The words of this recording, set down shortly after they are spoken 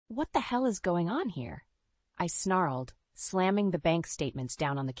What the hell is going on here? I snarled, slamming the bank statements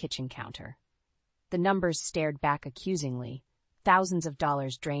down on the kitchen counter. The numbers stared back accusingly, thousands of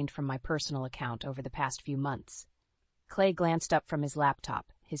dollars drained from my personal account over the past few months. Clay glanced up from his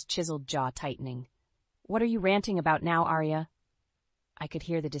laptop, his chiseled jaw tightening. What are you ranting about now, Arya? I could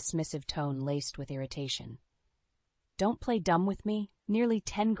hear the dismissive tone laced with irritation. Don't play dumb with me. Nearly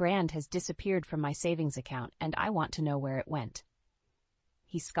 10 grand has disappeared from my savings account, and I want to know where it went.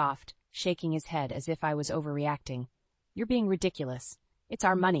 He scoffed, shaking his head as if I was overreacting. You're being ridiculous. It's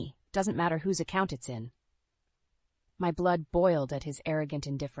our money. Doesn't matter whose account it's in. My blood boiled at his arrogant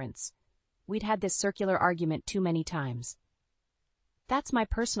indifference. We'd had this circular argument too many times. That's my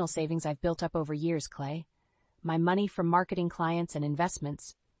personal savings I've built up over years, Clay. My money from marketing clients and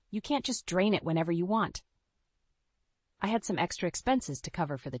investments. You can't just drain it whenever you want. I had some extra expenses to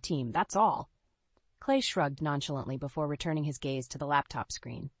cover for the team, that's all. Clay shrugged nonchalantly before returning his gaze to the laptop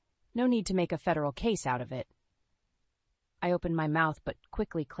screen. No need to make a federal case out of it. I opened my mouth but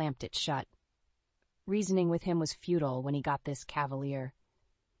quickly clamped it shut. Reasoning with him was futile when he got this cavalier.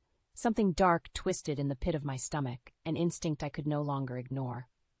 Something dark twisted in the pit of my stomach, an instinct I could no longer ignore.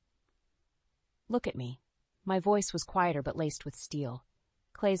 Look at me. My voice was quieter but laced with steel.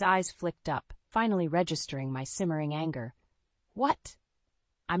 Clay's eyes flicked up, finally registering my simmering anger. What?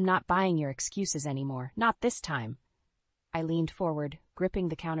 I'm not buying your excuses anymore, not this time. I leaned forward, gripping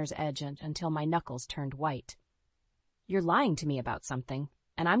the counter's edge until my knuckles turned white. You're lying to me about something,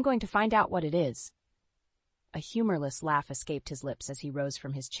 and I'm going to find out what it is. A humorless laugh escaped his lips as he rose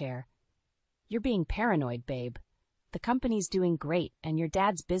from his chair. You're being paranoid, babe. The company's doing great, and your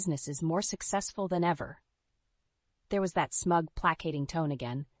dad's business is more successful than ever. There was that smug, placating tone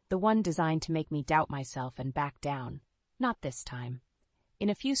again, the one designed to make me doubt myself and back down. Not this time. In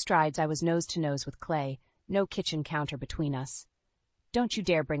a few strides I was nose to nose with Clay, no kitchen counter between us. Don't you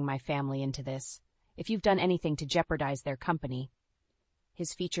dare bring my family into this. If you've done anything to jeopardize their company.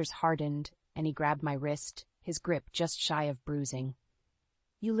 His features hardened, and he grabbed my wrist, his grip just shy of bruising.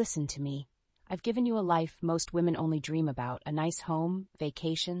 You listen to me. I've given you a life most women only dream about, a nice home,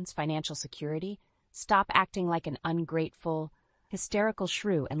 vacations, financial security. Stop acting like an ungrateful, hysterical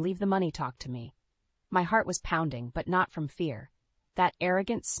shrew and leave the money talk to me. My heart was pounding, but not from fear. That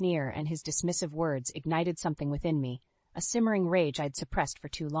arrogant sneer and his dismissive words ignited something within me, a simmering rage I'd suppressed for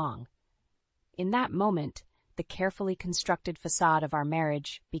too long. In that moment, the carefully constructed facade of our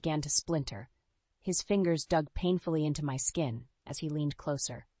marriage began to splinter. His fingers dug painfully into my skin as he leaned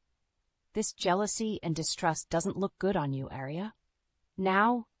closer. This jealousy and distrust doesn't look good on you, Arya.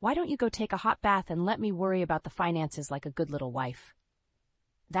 Now, why don't you go take a hot bath and let me worry about the finances like a good little wife?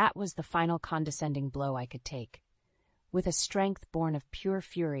 That was the final condescending blow I could take. With a strength born of pure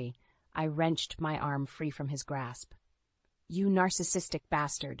fury, I wrenched my arm free from his grasp. You narcissistic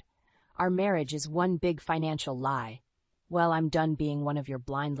bastard. Our marriage is one big financial lie. Well, I'm done being one of your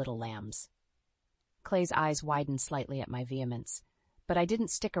blind little lambs. Clay's eyes widened slightly at my vehemence, but I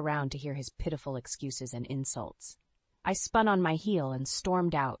didn't stick around to hear his pitiful excuses and insults. I spun on my heel and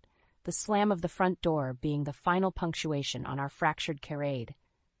stormed out, the slam of the front door being the final punctuation on our fractured charade.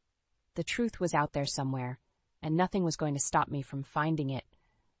 The truth was out there somewhere, and nothing was going to stop me from finding it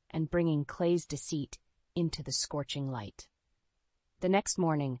and bringing Clay's deceit into the scorching light. The next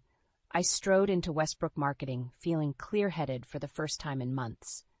morning, I strode into Westbrook Marketing, feeling clear-headed for the first time in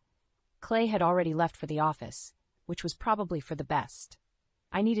months. Clay had already left for the office, which was probably for the best.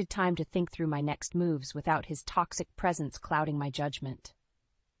 I needed time to think through my next moves without his toxic presence clouding my judgment.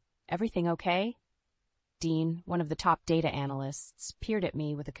 Everything okay? Dean, one of the top data analysts, peered at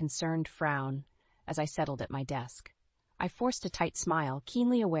me with a concerned frown as I settled at my desk. I forced a tight smile,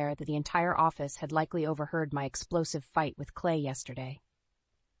 keenly aware that the entire office had likely overheard my explosive fight with Clay yesterday.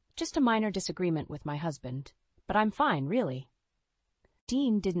 Just a minor disagreement with my husband, but I'm fine, really.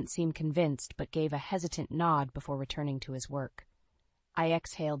 Dean didn't seem convinced but gave a hesitant nod before returning to his work. I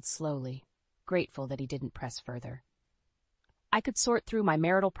exhaled slowly, grateful that he didn't press further. I could sort through my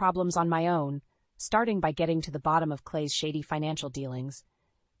marital problems on my own, starting by getting to the bottom of Clay's shady financial dealings.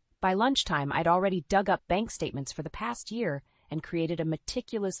 By lunchtime, I'd already dug up bank statements for the past year and created a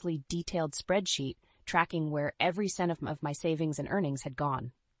meticulously detailed spreadsheet tracking where every cent of my savings and earnings had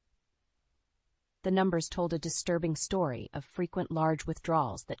gone. The numbers told a disturbing story of frequent large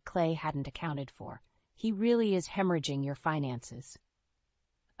withdrawals that Clay hadn't accounted for. He really is hemorrhaging your finances.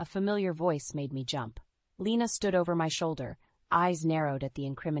 A familiar voice made me jump. Lena stood over my shoulder, eyes narrowed at the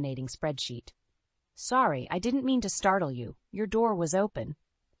incriminating spreadsheet. Sorry, I didn't mean to startle you. Your door was open.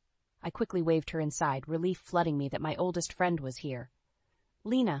 I quickly waved her inside, relief flooding me that my oldest friend was here.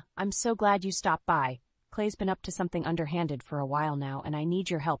 Lena, I'm so glad you stopped by. Clay's been up to something underhanded for a while now, and I need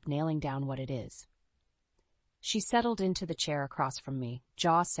your help nailing down what it is. She settled into the chair across from me,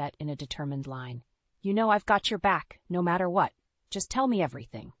 jaw set in a determined line. You know I've got your back, no matter what. Just tell me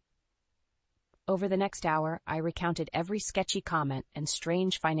everything. Over the next hour, I recounted every sketchy comment and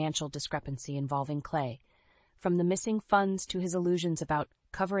strange financial discrepancy involving Clay, from the missing funds to his illusions about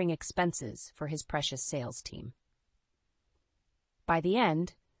covering expenses for his precious sales team. By the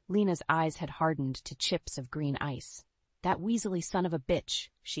end, Lena's eyes had hardened to chips of green ice. That weaselly son of a bitch,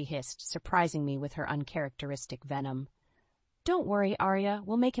 she hissed, surprising me with her uncharacteristic venom. Don't worry, Arya,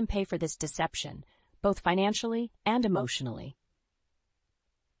 we'll make him pay for this deception, both financially and emotionally.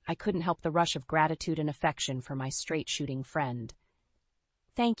 I couldn't help the rush of gratitude and affection for my straight-shooting friend.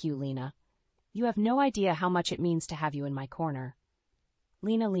 Thank you, Lena. You have no idea how much it means to have you in my corner.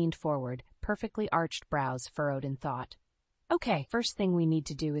 Lena leaned forward, perfectly arched brows furrowed in thought. Okay, first thing we need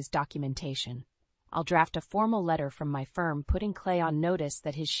to do is documentation. I'll draft a formal letter from my firm putting Clay on notice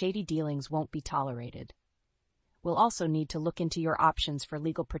that his shady dealings won't be tolerated. We'll also need to look into your options for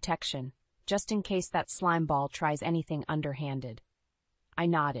legal protection, just in case that slimeball tries anything underhanded. I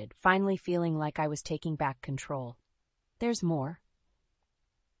nodded, finally feeling like I was taking back control. There's more.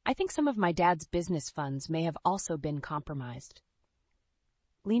 I think some of my dad's business funds may have also been compromised.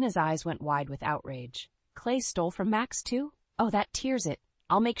 Lena's eyes went wide with outrage. Clay stole from Max, too? Oh, that tears it.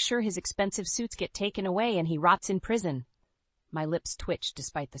 I'll make sure his expensive suits get taken away and he rots in prison. My lips twitched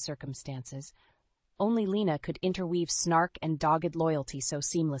despite the circumstances. Only Lena could interweave snark and dogged loyalty so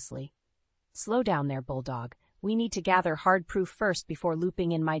seamlessly. Slow down there, Bulldog. We need to gather hard proof first before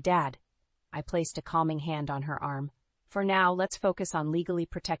looping in my dad. I placed a calming hand on her arm. For now, let's focus on legally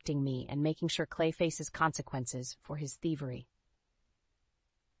protecting me and making sure Clay faces consequences for his thievery.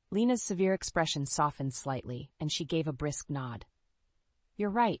 Lena's severe expression softened slightly, and she gave a brisk nod. You're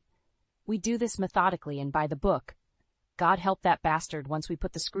right. We do this methodically and by the book. God help that bastard once we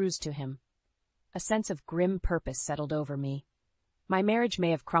put the screws to him. A sense of grim purpose settled over me. My marriage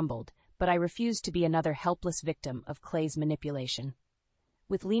may have crumbled, but I refused to be another helpless victim of Clay's manipulation.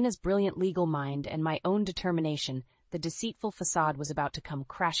 With Lena's brilliant legal mind and my own determination, the deceitful facade was about to come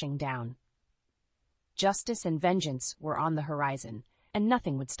crashing down. Justice and vengeance were on the horizon, and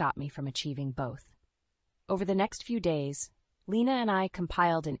nothing would stop me from achieving both. Over the next few days, Lena and I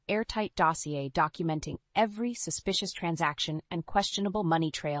compiled an airtight dossier documenting every suspicious transaction and questionable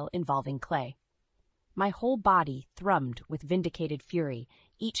money trail involving Clay. My whole body thrummed with vindicated fury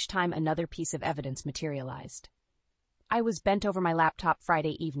each time another piece of evidence materialized. I was bent over my laptop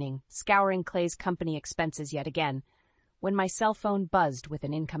Friday evening, scouring Clay's company expenses yet again, when my cell phone buzzed with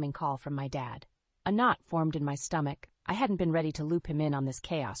an incoming call from my dad. A knot formed in my stomach. I hadn't been ready to loop him in on this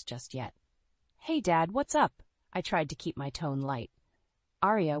chaos just yet. Hey, Dad, what's up? I tried to keep my tone light.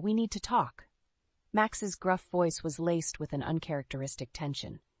 Arya, we need to talk. Max's gruff voice was laced with an uncharacteristic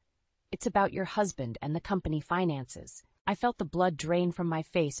tension. It's about your husband and the company finances. I felt the blood drain from my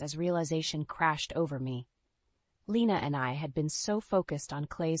face as realization crashed over me. Lena and I had been so focused on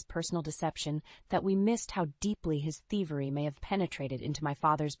Clay's personal deception that we missed how deeply his thievery may have penetrated into my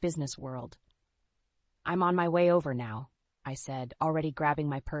father's business world. I'm on my way over now, I said, already grabbing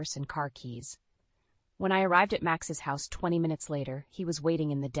my purse and car keys. When I arrived at Max's house 20 minutes later, he was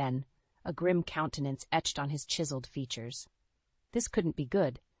waiting in the den, a grim countenance etched on his chiseled features. This couldn't be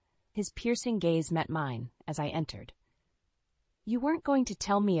good. His piercing gaze met mine as I entered. You weren't going to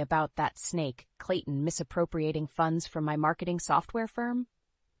tell me about that snake, Clayton, misappropriating funds from my marketing software firm?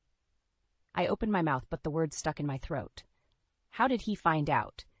 I opened my mouth, but the words stuck in my throat. How did he find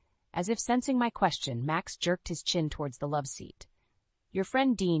out? As if sensing my question, Max jerked his chin towards the love seat. Your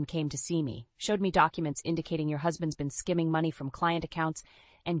friend Dean came to see me, showed me documents indicating your husband's been skimming money from client accounts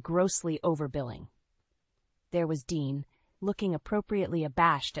and grossly overbilling. There was Dean, looking appropriately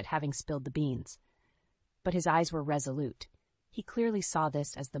abashed at having spilled the beans. But his eyes were resolute. He clearly saw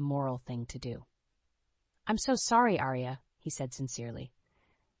this as the moral thing to do. I'm so sorry, Arya, he said sincerely.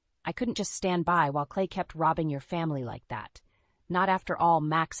 I couldn't just stand by while Clay kept robbing your family like that. Not after all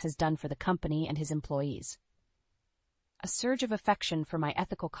Max has done for the company and his employees. A surge of affection for my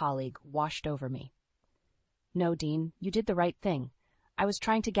ethical colleague washed over me. No, Dean, you did the right thing. I was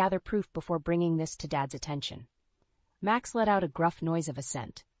trying to gather proof before bringing this to Dad's attention. Max let out a gruff noise of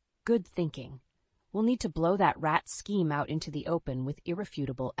assent. Good thinking. We'll need to blow that rat scheme out into the open with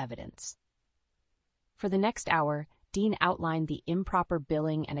irrefutable evidence. For the next hour, Dean outlined the improper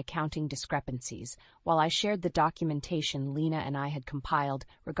billing and accounting discrepancies, while I shared the documentation Lena and I had compiled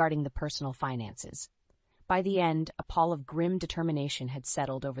regarding the personal finances. By the end, a pall of grim determination had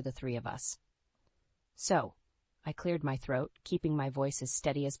settled over the three of us. So, I cleared my throat, keeping my voice as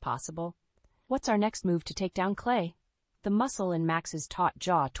steady as possible. What's our next move to take down Clay? The muscle in Max's taut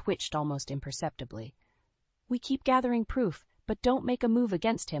jaw twitched almost imperceptibly. We keep gathering proof, but don't make a move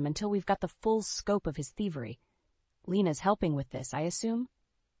against him until we've got the full scope of his thievery. Lena's helping with this, I assume?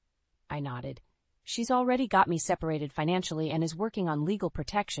 I nodded. She's already got me separated financially and is working on legal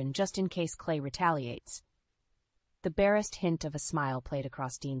protection just in case Clay retaliates. The barest hint of a smile played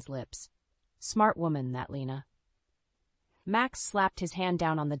across Dean's lips. Smart woman, that Lena. Max slapped his hand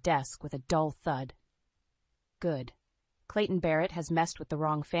down on the desk with a dull thud. Good. Clayton Barrett has messed with the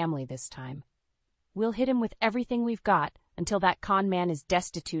wrong family this time. We'll hit him with everything we've got until that con man is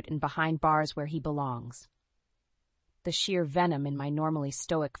destitute and behind bars where he belongs. The sheer venom in my normally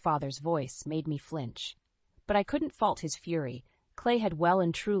stoic father's voice made me flinch. But I couldn't fault his fury. Clay had well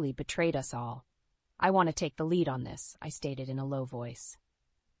and truly betrayed us all. I want to take the lead on this, I stated in a low voice.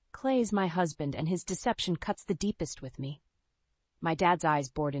 Clay's my husband, and his deception cuts the deepest with me. My dad's eyes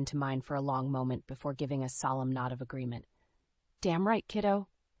bored into mine for a long moment before giving a solemn nod of agreement. Damn right, kiddo.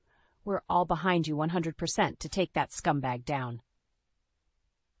 We're all behind you 100% to take that scumbag down.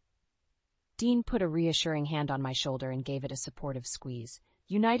 Dean put a reassuring hand on my shoulder and gave it a supportive squeeze.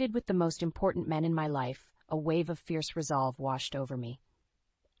 United with the most important men in my life, a wave of fierce resolve washed over me.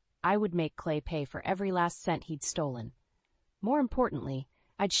 I would make Clay pay for every last cent he'd stolen. More importantly,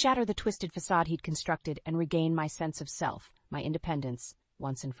 I'd shatter the twisted facade he'd constructed and regain my sense of self, my independence,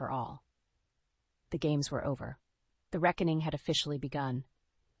 once and for all. The games were over. The reckoning had officially begun.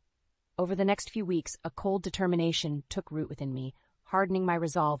 Over the next few weeks, a cold determination took root within me, hardening my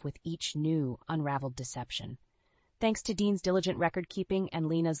resolve with each new, unraveled deception. Thanks to Dean's diligent record-keeping and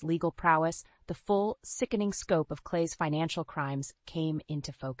Lena's legal prowess, the full, sickening scope of Clay's financial crimes came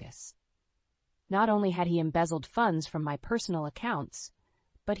into focus. Not only had he embezzled funds from my personal accounts,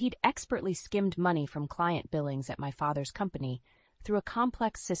 but he'd expertly skimmed money from client billings at my father's company through a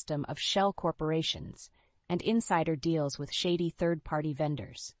complex system of shell corporations and insider deals with shady third-party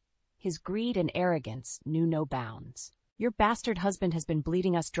vendors. His greed and arrogance knew no bounds. Your bastard husband has been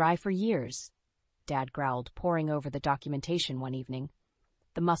bleeding us dry for years, Dad growled, poring over the documentation one evening.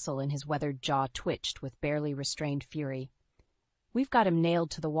 The muscle in his weathered jaw twitched with barely restrained fury. We've got him nailed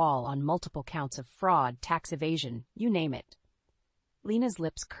to the wall on multiple counts of fraud, tax evasion, you name it. Lena's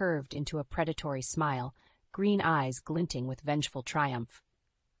lips curved into a predatory smile, green eyes glinting with vengeful triumph.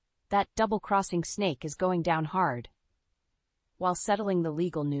 That double-crossing snake is going down hard. While settling the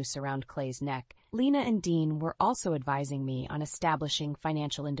legal noose around Clay's neck, Lena and Dean were also advising me on establishing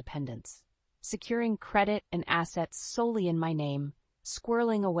financial independence, securing credit and assets solely in my name,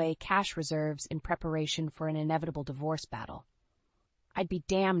 squirreling away cash reserves in preparation for an inevitable divorce battle. I'd be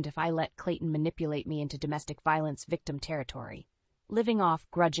damned if I let Clayton manipulate me into domestic violence victim territory, living off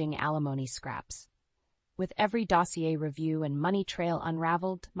grudging alimony scraps. With every dossier review and money trail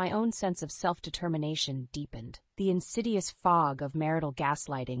unraveled, my own sense of self-determination deepened. The insidious fog of marital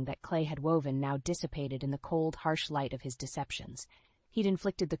gaslighting that Clay had woven now dissipated in the cold, harsh light of his deceptions. He'd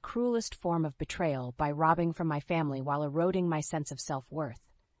inflicted the cruelest form of betrayal by robbing from my family while eroding my sense of self-worth.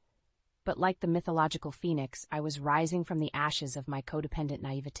 But like the mythological phoenix, I was rising from the ashes of my codependent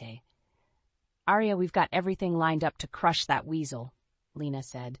naivete. Arya, we've got everything lined up to crush that weasel, Lena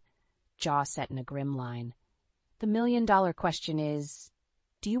said, jaw set in a grim line. The million-dollar question is,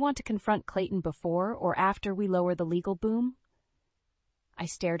 do you want to confront Clayton before or after we lower the legal boom? I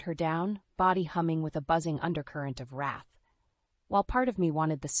stared her down, body humming with a buzzing undercurrent of wrath. While part of me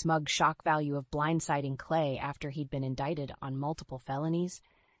wanted the smug shock value of blindsiding Clay after he'd been indicted on multiple felonies,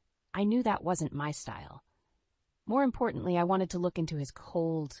 I knew that wasn't my style. More importantly, I wanted to look into his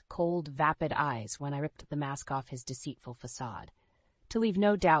cold, vapid eyes when I ripped the mask off his deceitful facade, to leave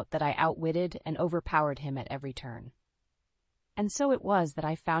no doubt that I outwitted and overpowered him at every turn. And so it was that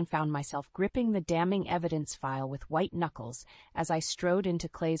I found myself gripping the damning evidence file with white knuckles as I strode into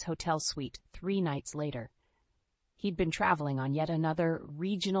Clay's hotel suite 3 nights later. He'd been traveling on yet another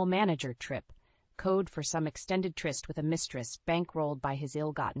regional manager trip, code for some extended tryst with a mistress bankrolled by his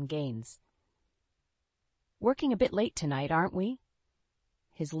ill-gotten gains. Working a bit late tonight, aren't we?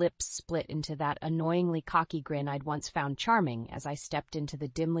 His lips split into that annoyingly cocky grin I'd once found charming as I stepped into the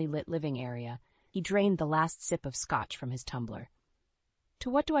dimly lit living area. He drained the last sip of scotch from his tumbler.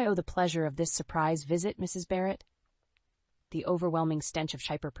 To what do I owe the pleasure of this surprise visit, Mrs. Barrett? The overwhelming stench of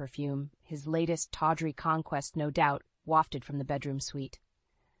Chyper perfume, his latest tawdry conquest no doubt, wafted from the bedroom suite.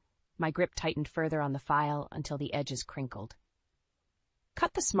 My grip tightened further on the file until the edges crinkled.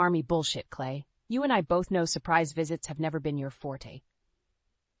 Cut the smarmy bullshit, Clay. You and I both know surprise visits have never been your forte.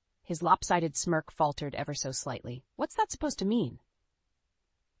 His lopsided smirk faltered ever so slightly. What's that supposed to mean?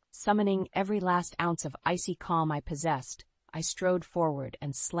 Summoning every last ounce of icy calm I possessed, I strode forward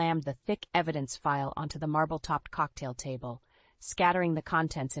and slammed the thick evidence file onto the marble-topped cocktail table, scattering the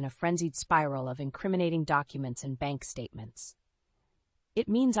contents in a frenzied spiral of incriminating documents and bank statements. "It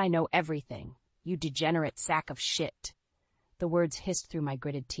means I know everything, you degenerate sack of shit." The words hissed through my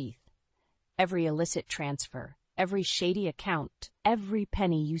gritted teeth. "Every illicit transfer, every shady account, every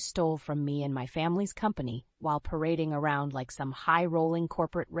penny you stole from me and my family's company while parading around like some high-rolling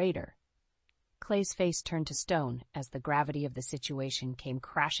corporate raider." Clay's face turned to stone as the gravity of the situation came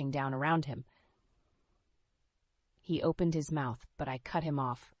crashing down around him. He opened his mouth, but I cut him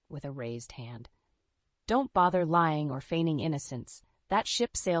off with a raised hand. "Don't bother lying or feigning innocence. That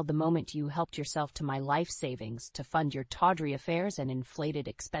ship sailed the moment you helped yourself to my life savings to fund your tawdry affairs and inflated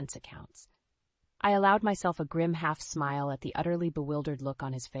expense accounts." I allowed myself a grim half-smile at the utterly bewildered look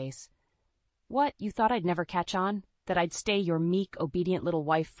on his face. "What, you thought I'd never catch on? That I'd stay your meek, obedient little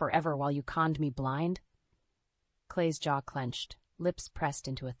wife forever while you conned me blind?" Clay's jaw clenched, lips pressed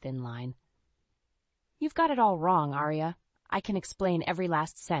into a thin line. "You've got it all wrong, Arya. I can explain every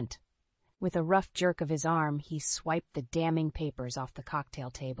last cent." With a rough jerk of his arm, he swiped the damning papers off the cocktail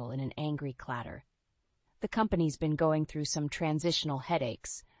table in an angry clatter. "The company's been going through some transitional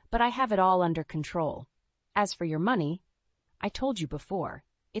headaches, but I have it all under control. As for your money, I told you before,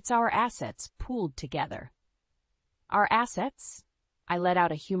 it's our assets pooled together." "Our assets?" I let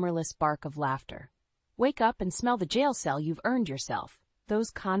out a humorless bark of laughter. "Wake up and smell the jail cell you've earned yourself.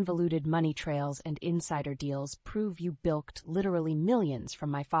 Those convoluted money trails and insider deals prove you bilked literally millions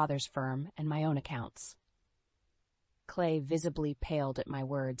from my father's firm and my own accounts." Clay visibly paled at my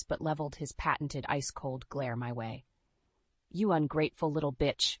words, but leveled his patented ice-cold glare my way. "You ungrateful little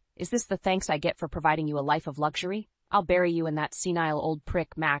bitch. Is this the thanks I get for providing you a life of luxury? I'll bury you and that senile old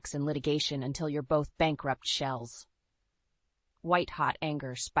prick Max in litigation until you're both bankrupt shells." White-hot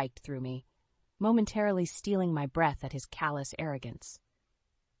anger spiked through me, momentarily stealing my breath at his callous arrogance.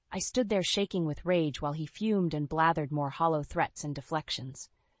 I stood there shaking with rage while he fumed and blathered more hollow threats and deflections.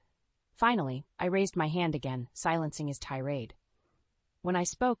 Finally, I raised my hand again, silencing his tirade. When I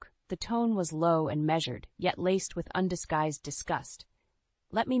spoke, the tone was low and measured, yet laced with undisguised disgust.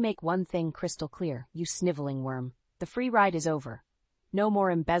 "Let me make one thing crystal clear, you sniveling worm. The free ride is over. No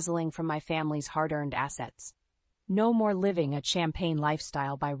more embezzling from my family's hard-earned assets. No more living a champagne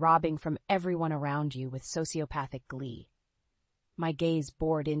lifestyle by robbing from everyone around you with sociopathic glee." My gaze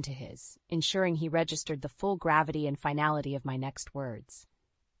bored into his, ensuring he registered the full gravity and finality of my next words.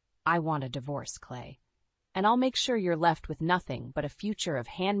 "I want a divorce, Clay. And I'll make sure you're left with nothing but a future of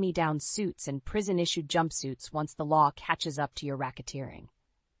hand-me-down suits and prison-issued jumpsuits once the law catches up to your racketeering."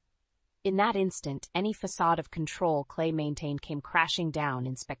 In that instant, any facade of control Clay maintained came crashing down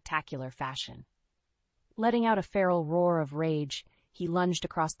in spectacular fashion. Letting out a feral roar of rage, he lunged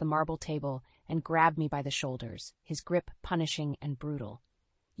across the marble table and grabbed me by the shoulders, his grip punishing and brutal.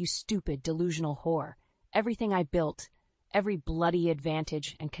 "You stupid, delusional whore. Everything I built, every bloody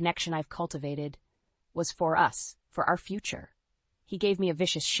advantage and connection I've cultivated, was for us, for our future." He gave me a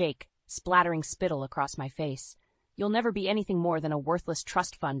vicious shake, splattering spittle across my face. "You'll never be anything more than a worthless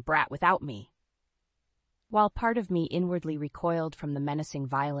trust fund brat without me." While part of me inwardly recoiled from the menacing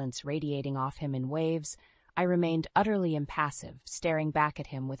violence radiating off him in waves, I remained utterly impassive, staring back at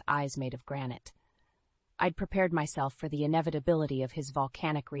him with eyes made of granite. I'd prepared myself for the inevitability of his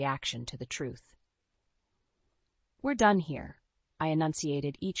volcanic reaction to the truth. "We're done here," I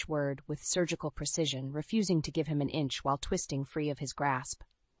enunciated each word with surgical precision, refusing to give him an inch while twisting free of his grasp.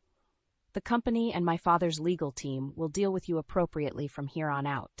 "The company and my father's legal team will deal with you appropriately from here on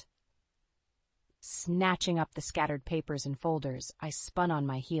out." Snatching up the scattered papers and folders, I spun on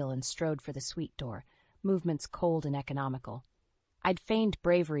my heel and strode for the suite door, movements cold and economical. I'd feigned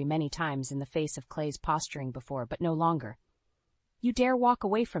bravery many times in the face of Clay's posturing before, but no longer. "You dare walk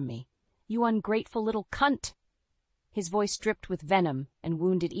away from me? You ungrateful little cunt!" His voice dripped with venom and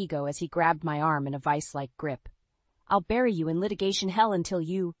wounded ego as he grabbed my arm in a vice-like grip. "I'll bury you in litigation hell until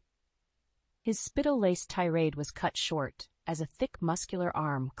you—" His spittle-laced tirade was cut short as a thick muscular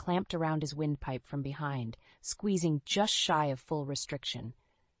arm clamped around his windpipe from behind, squeezing just shy of full restriction.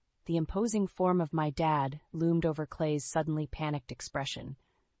 The imposing form of my dad loomed over Clay's suddenly panicked expression.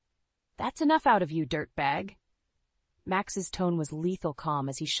 "That's enough out of you, dirtbag." Max's tone was lethal calm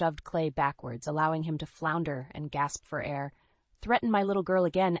as he shoved Clay backwards, allowing him to flounder and gasp for air. "Threaten my little girl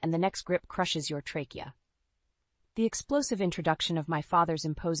again, and the next grip crushes your trachea." The explosive introduction of my father's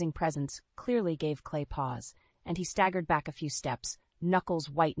imposing presence clearly gave Clay pause, and he staggered back a few steps, knuckles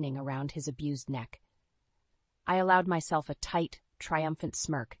whitening around his abused neck. I allowed myself a tight, triumphant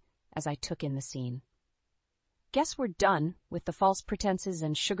smirk as I took in the scene. "Guess we're done with the false pretenses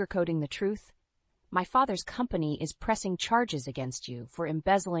and sugarcoating the truth. My father's company is pressing charges against you for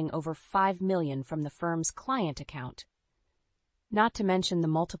embezzling over $5 million from the firm's client account. Not to mention the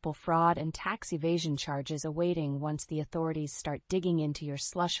multiple fraud and tax evasion charges awaiting once the authorities start digging into your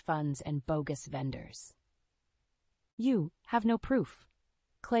slush funds and bogus vendors. You have no proof.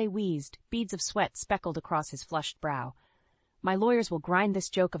 Clay wheezed, beads of sweat speckled across his flushed brow. My lawyers will grind this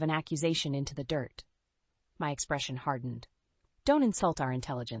joke of an accusation into the dirt. My expression hardened. Don't insult our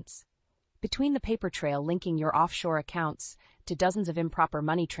intelligence. Between the paper trail linking your offshore accounts to dozens of improper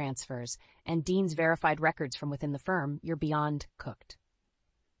money transfers and Dean's verified records from within the firm, you're beyond cooked.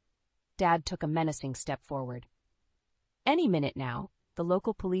 Dad took a menacing step forward. Any minute now, the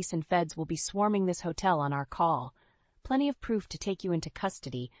local police and feds will be swarming this hotel on our call. Plenty of proof to take you into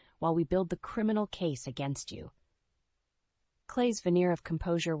custody while we build the criminal case against you. Clay's veneer of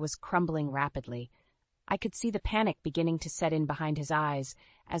composure was crumbling rapidly. I could see the panic beginning to set in behind his eyes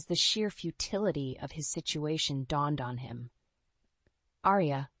as the sheer futility of his situation dawned on him.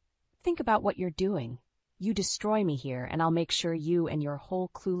 Arya, think about what you're doing. You destroy me here, and I'll make sure you and your whole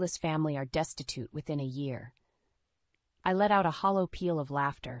clueless family are destitute within a year. I let out a hollow peal of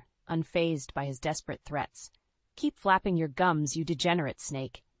laughter, unfazed by his desperate threats. Keep flapping your gums, you degenerate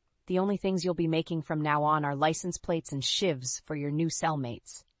snake. The only things you'll be making from now on are license plates and shivs for your new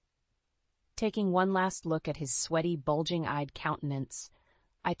cellmates. Taking one last look at his sweaty, bulging-eyed countenance,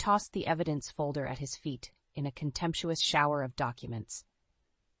 I tossed the evidence folder at his feet in a contemptuous shower of documents.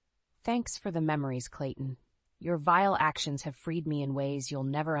 Thanks for the memories, Clayton. Your vile actions have freed me in ways you'll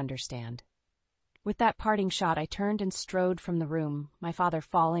never understand. With that parting shot, I turned and strode from the room, my father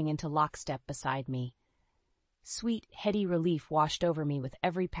falling into lockstep beside me. Sweet, heady relief washed over me with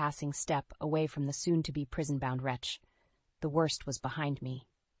every passing step away from the soon-to-be prison-bound wretch. The worst was behind me.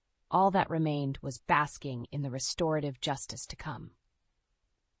 All that remained was basking in the restorative justice to come.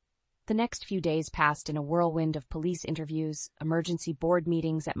 The next few days passed in a whirlwind of police interviews, emergency board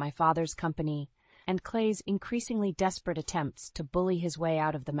meetings at my father's company, and Clay's increasingly desperate attempts to bully his way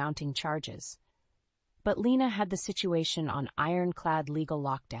out of the mounting charges. But Lena had the situation on ironclad legal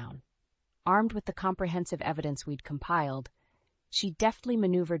lockdown. Armed with the comprehensive evidence we'd compiled, she deftly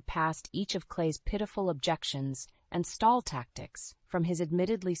maneuvered past each of Clay's pitiful objections and stall tactics from his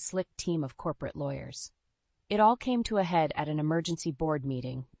admittedly slick team of corporate lawyers. It all came to a head at an emergency board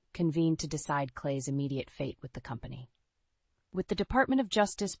meeting, convened to decide Clay's immediate fate with the company. With the Department of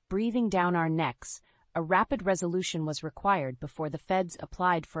Justice breathing down our necks, a rapid resolution was required before the feds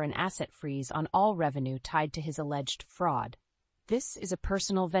applied for an asset freeze on all revenue tied to his alleged fraud. This is a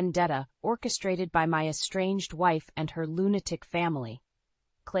personal vendetta orchestrated by my estranged wife and her lunatic family.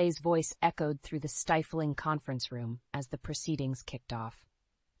 Clay's voice echoed through the stifling conference room as the proceedings kicked off.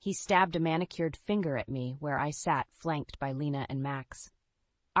 He stabbed a manicured finger at me where I sat flanked by Lena and Max.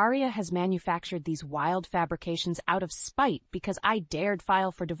 Arya has manufactured these wild fabrications out of spite because I dared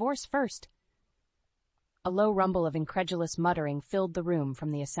file for divorce first. A low rumble of incredulous muttering filled the room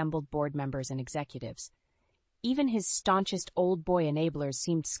from the assembled board members and executives. Even his staunchest old boy enablers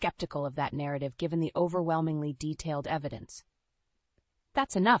seemed skeptical of that narrative given the overwhelmingly detailed evidence.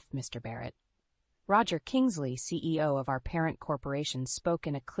 That's enough, Mr. Barrett. Roger Kingsley, CEO of our parent corporation, spoke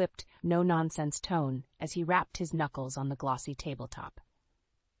in a clipped, no-nonsense tone as he rapped his knuckles on the glossy tabletop.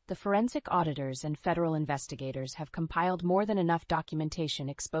 The forensic auditors and federal investigators have compiled more than enough documentation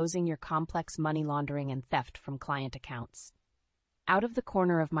exposing your complex money laundering and theft from client accounts. Out of the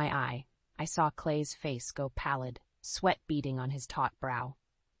corner of my eye, I saw Clay's face go pallid, sweat beading on his taut brow.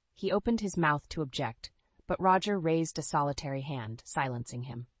 He opened his mouth to object, but Roger raised a solitary hand, silencing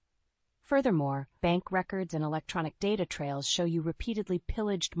him. Furthermore, bank records and electronic data trails show you repeatedly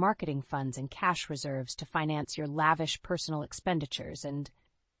pillaged marketing funds and cash reserves to finance your lavish personal expenditures and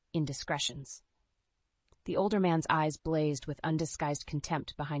indiscretions. The older man's eyes blazed with undisguised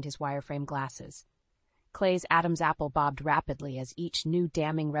contempt behind his wireframe glasses. Clay's Adam's apple bobbed rapidly as each new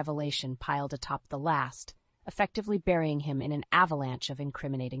damning revelation piled atop the last, effectively burying him in an avalanche of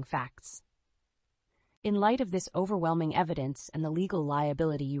incriminating facts. In light of this overwhelming evidence and the legal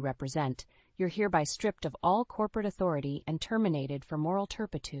liability you represent, you're hereby stripped of all corporate authority and terminated for moral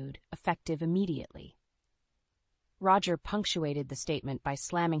turpitude, effective immediately. Roger punctuated the statement by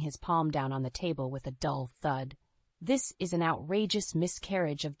slamming his palm down on the table with a dull thud. This is an outrageous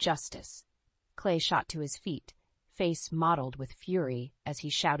miscarriage of justice. Clay shot to his feet, face mottled with fury as he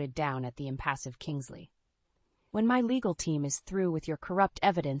shouted down at the impassive Kingsley. When my legal team is through with your corrupt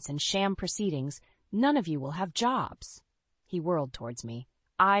evidence and sham proceedings, none of you will have jobs. He whirled towards me,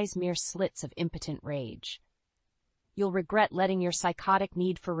 eyes mere slits of impotent rage. You'll regret letting your psychotic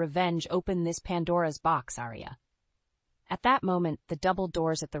need for revenge open this Pandora's box, Arya. At that moment, the double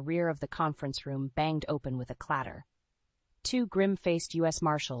doors at the rear of the conference room banged open with a clatter. Two grim-faced U.S.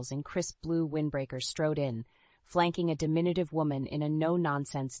 Marshals in crisp blue windbreakers strode in, flanking a diminutive woman in a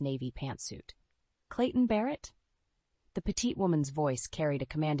no-nonsense navy pantsuit. Clayton Barrett? The petite woman's voice carried a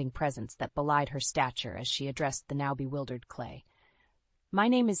commanding presence that belied her stature as she addressed the now bewildered Clay. My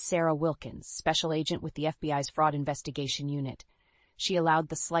name is Sarah Wilkins, special agent with the FBI's Fraud Investigation Unit. She allowed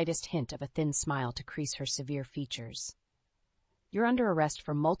the slightest hint of a thin smile to crease her severe features. You're under arrest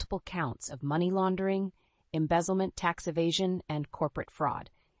for multiple counts of money laundering, embezzlement, tax evasion, and corporate fraud.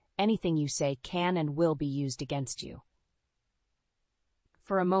 Anything you say can and will be used against you.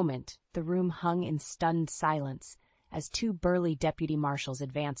 For a moment, the room hung in stunned silence as two burly deputy marshals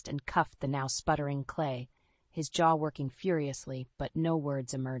advanced and cuffed the now sputtering Clay, his jaw working furiously, but no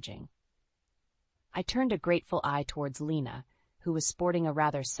words emerging. I turned a grateful eye towards Lena, who was sporting a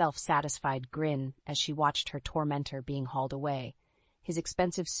rather self-satisfied grin as she watched her tormentor being hauled away, his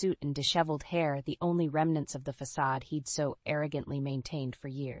expensive suit and disheveled hair the only remnants of the facade he'd so arrogantly maintained for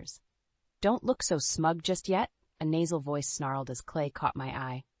years. Don't look so smug just yet, a nasal voice snarled as Clay caught my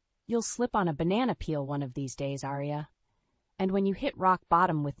eye. You'll slip on a banana peel one of these days, Arya. And when you hit rock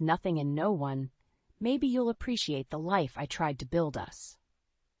bottom with nothing and no one, maybe you'll appreciate the life I tried to build us.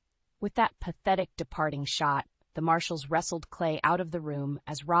 With that pathetic departing shot, the marshals wrestled Clay out of the room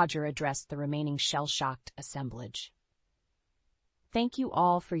as Roger addressed the remaining shell-shocked assemblage. Thank you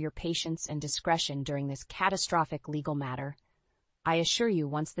all for your patience and discretion during this catastrophic legal matter. I assure you,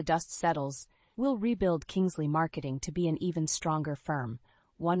 once the dust settles, we'll rebuild Kingsley Marketing to be an even stronger firm,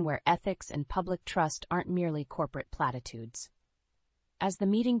 one where ethics and public trust aren't merely corporate platitudes. As the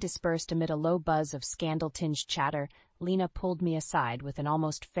meeting dispersed amid a low buzz of scandal-tinged chatter, Lena pulled me aside with an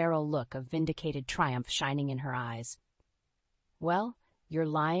almost feral look of vindicated triumph shining in her eyes. Well, your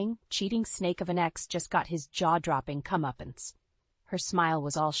lying, cheating snake of an ex just got his jaw-dropping comeuppance. Her smile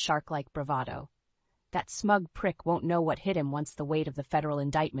was all shark-like bravado. That smug prick won't know what hit him once the weight of the federal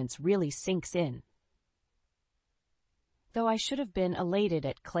indictments really sinks in. Though I should have been elated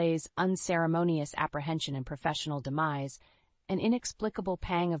at Clay's unceremonious apprehension and professional demise, an inexplicable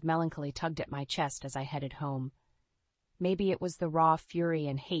pang of melancholy tugged at my chest as I headed home. Maybe it was the raw fury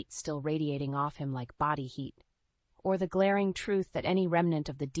and hate still radiating off him like body heat, or the glaring truth that any remnant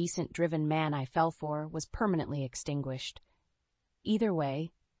of the decent, driven man I fell for was permanently extinguished. Either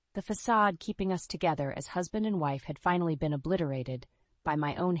way, the facade keeping us together as husband and wife had finally been obliterated, by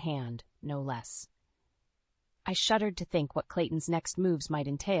my own hand, no less. I shuddered to think what Clayton's next moves might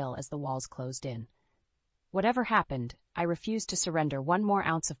entail as the walls closed in. Whatever happened, I refused to surrender one more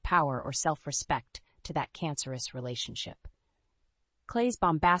ounce of power or self-respect to that cancerous relationship. Clay's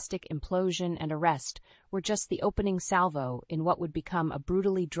bombastic implosion and arrest were just the opening salvo in what would become a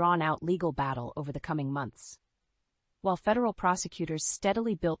brutally drawn-out legal battle over the coming months. While federal prosecutors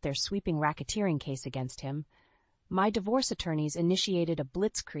steadily built their sweeping racketeering case against him, my divorce attorneys initiated a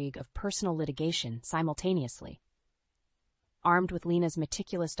blitzkrieg of personal litigation simultaneously. Armed with Lena's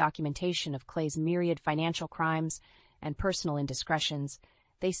meticulous documentation of Clay's myriad financial crimes and personal indiscretions,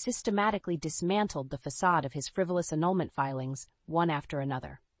 they systematically dismantled the facade of his frivolous annulment filings, one after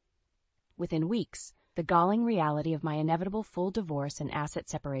another. Within weeks, the galling reality of my inevitable full divorce and asset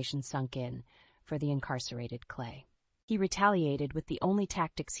separation sunk in for the incarcerated Clay. He retaliated with the only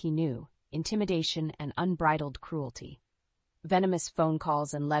tactics he knew, intimidation and unbridled cruelty. Venomous phone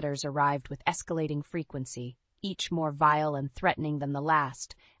calls and letters arrived with escalating frequency, each more vile and threatening than the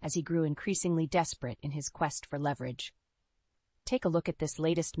last, as he grew increasingly desperate in his quest for leverage. Take a look at this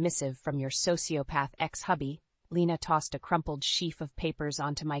latest missive from your sociopath ex-hubby. Lena tossed a crumpled sheaf of papers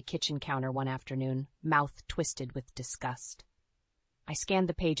onto my kitchen counter one afternoon, mouth twisted with disgust. I scanned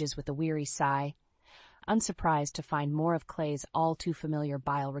the pages with a weary sigh, unsurprised to find more of Clay's all-too-familiar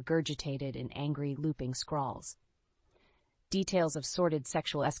bile regurgitated in angry, looping scrawls. Details of sordid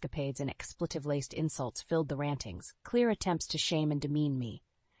sexual escapades and expletive-laced insults filled the rantings, clear attempts to shame and demean me.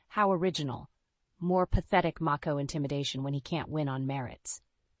 How original. More pathetic Mako intimidation when he can't win on merits.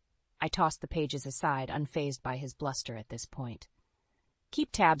 I tossed the pages aside, unfazed by his bluster at this point.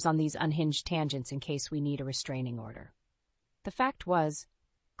 Keep tabs on these unhinged tangents in case we need a restraining order. The fact was,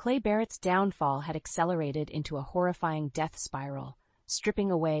 Clay Barrett's downfall had accelerated into a horrifying death spiral,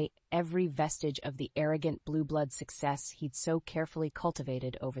 stripping away every vestige of the arrogant blue blood success he'd so carefully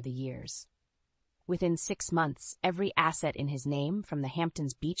cultivated over the years. Within 6 months, every asset in his name, from the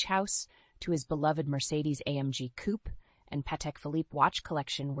Hamptons Beach House to his beloved Mercedes-AMG Coupe and Patek Philippe watch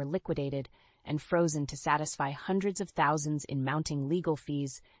collection, were liquidated and frozen to satisfy hundreds of thousands in mounting legal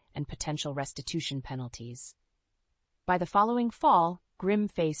fees and potential restitution penalties. By the following fall,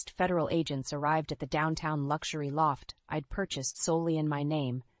 grim-faced federal agents arrived at the downtown luxury loft I'd purchased solely in my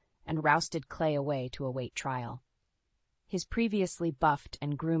name and rousted Clay away to await trial. His previously buffed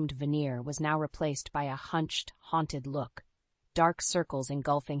and groomed veneer was now replaced by a hunched, haunted look, dark circles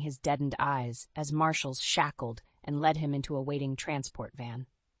engulfing his deadened eyes as marshals shackled and led him into a waiting transport van.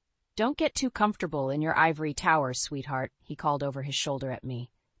 "Don't get too comfortable in your ivory tower, sweetheart," he called over his shoulder at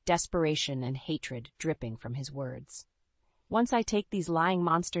me, desperation and hatred dripping from his words. "Once I take these lying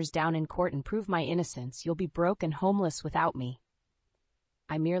monsters down in court and prove my innocence, you'll be broke and homeless without me."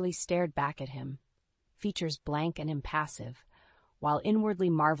 I merely stared back at him, features blank and impassive, while inwardly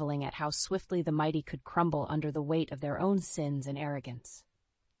marveling at how swiftly the mighty could crumble under the weight of their own sins and arrogance.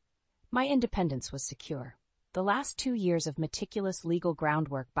 My independence was secure. The last 2 years of meticulous legal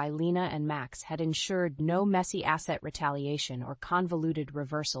groundwork by Lena and Max had ensured no messy asset retaliation or convoluted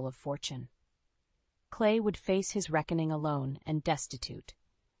reversal of fortune. Clay would face his reckoning alone and destitute,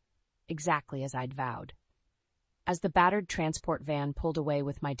 exactly as I'd vowed. As the battered transport van pulled away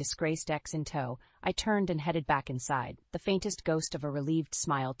with my disgraced ex in tow, I turned and headed back inside, the faintest ghost of a relieved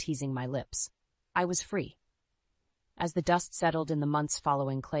smile teasing my lips. I was free. As the dust settled in the months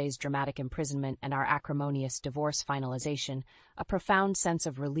following Clay's dramatic imprisonment and our acrimonious divorce finalization, a profound sense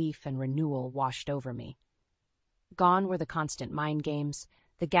of relief and renewal washed over me. Gone were the constant mind games,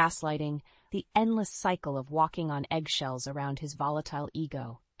 the gaslighting, the endless cycle of walking on eggshells around his volatile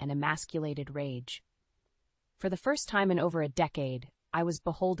ego and emasculated rage. For the first time in over a decade, I was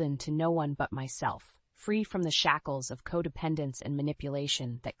beholden to no one but myself, free from the shackles of codependence and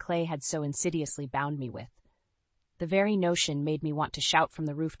manipulation that Clay had so insidiously bound me with. The very notion made me want to shout from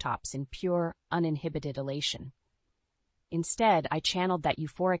the rooftops in pure, uninhibited elation. Instead, I channeled that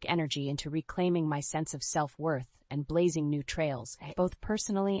euphoric energy into reclaiming my sense of self-worth and blazing new trails, both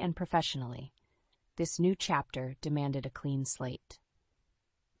personally and professionally. This new chapter demanded a clean slate.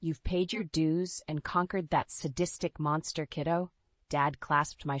 "You've paid your dues and conquered that sadistic monster, kiddo?" Dad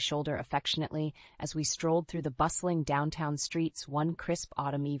clasped my shoulder affectionately as we strolled through the bustling downtown streets one crisp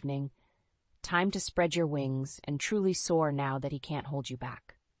autumn evening. "Time to spread your wings and truly soar now that he can't hold you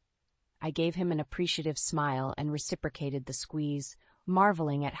back." I gave him an appreciative smile and reciprocated the squeeze,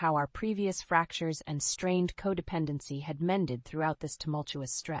 marveling at how our previous fractures and strained codependency had mended throughout this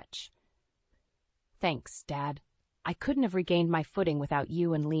tumultuous stretch. "Thanks, Dad. I couldn't have regained my footing without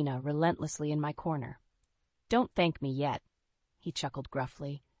you and Lena relentlessly in my corner." "Don't thank me yet," he chuckled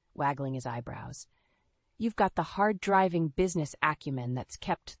gruffly, waggling his eyebrows. "You've got the hard-driving business acumen that's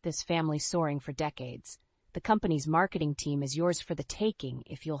kept this family soaring for decades. The company's marketing team is yours for the taking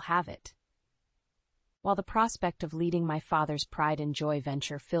if you'll have it." While the prospect of leading my father's pride and joy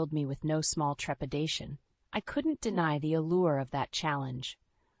venture filled me with no small trepidation, I couldn't deny the allure of that challenge,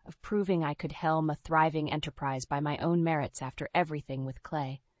 of proving I could helm a thriving enterprise by my own merits after everything with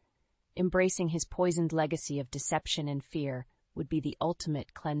Clay. Embracing his poisoned legacy of deception and fear would be the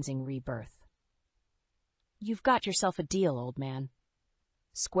ultimate cleansing rebirth. "You've got yourself a deal, old man."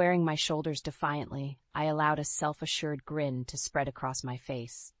 Squaring my shoulders defiantly, I allowed a self-assured grin to spread across my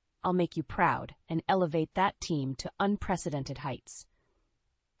face. "I'll make you proud and elevate that team to unprecedented heights."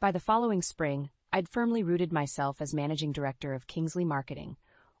 By the following spring, I'd firmly rooted myself as managing director of Kingsley Marketing,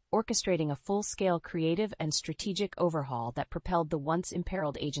 orchestrating a full-scale creative and strategic overhaul that propelled the once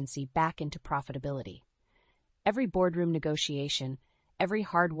imperiled agency back into profitability. Every boardroom negotiation, every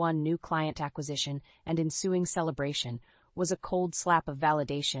hard-won new client acquisition and ensuing celebration was a cold slap of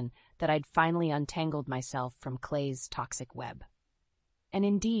validation that I'd finally untangled myself from Clay's toxic web. And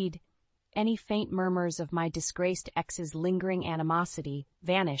indeed, any faint murmurs of my disgraced ex's lingering animosity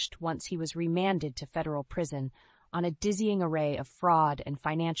vanished once he was remanded to federal prison on a dizzying array of fraud and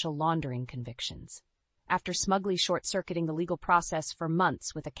financial laundering convictions. After smugly short-circuiting the legal process for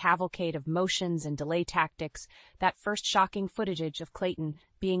months with a cavalcade of motions and delay tactics, that first shocking footage of Clayton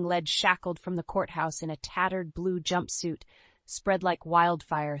being led shackled from the courthouse in a tattered blue jumpsuit spread like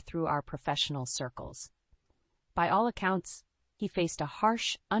wildfire through our professional circles. By all accounts, he faced a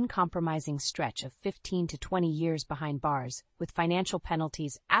harsh, uncompromising stretch of 15 to 20 years behind bars, with financial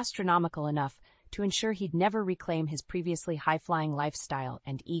penalties astronomical enough to ensure he'd never reclaim his previously high-flying lifestyle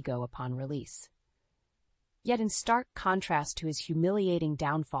and ego upon release. Yet in stark contrast to his humiliating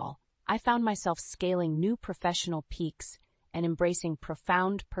downfall, I found myself scaling new professional peaks and embracing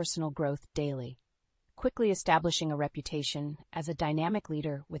profound personal growth daily. Quickly establishing a reputation as a dynamic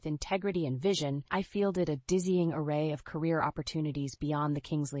leader with integrity and vision, I fielded a dizzying array of career opportunities beyond the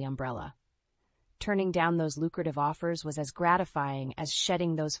Kingsley umbrella. Turning down those lucrative offers was as gratifying as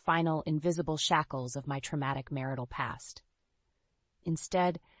shedding those final invisible shackles of my traumatic marital past.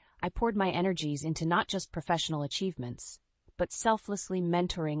 Instead, I poured my energies into not just professional achievements, but selflessly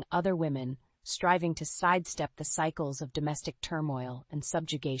mentoring other women, striving to sidestep the cycles of domestic turmoil and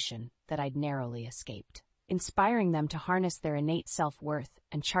subjugation that I'd narrowly escaped, inspiring them to harness their innate self-worth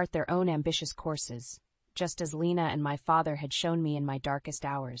and chart their own ambitious courses, just as Lena and my father had shown me in my darkest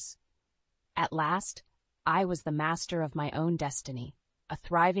hours. At last, I was the master of my own destiny, a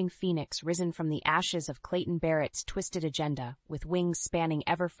thriving phoenix risen from the ashes of Clayton Barrett's twisted agenda with wings spanning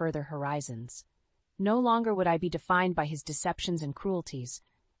ever further horizons. No longer would I be defined by his deceptions and cruelties,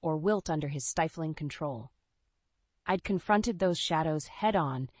 or wilt under his stifling control. I'd confronted those shadows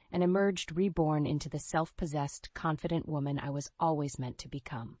head-on and emerged reborn into the self-possessed, confident woman I was always meant to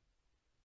become.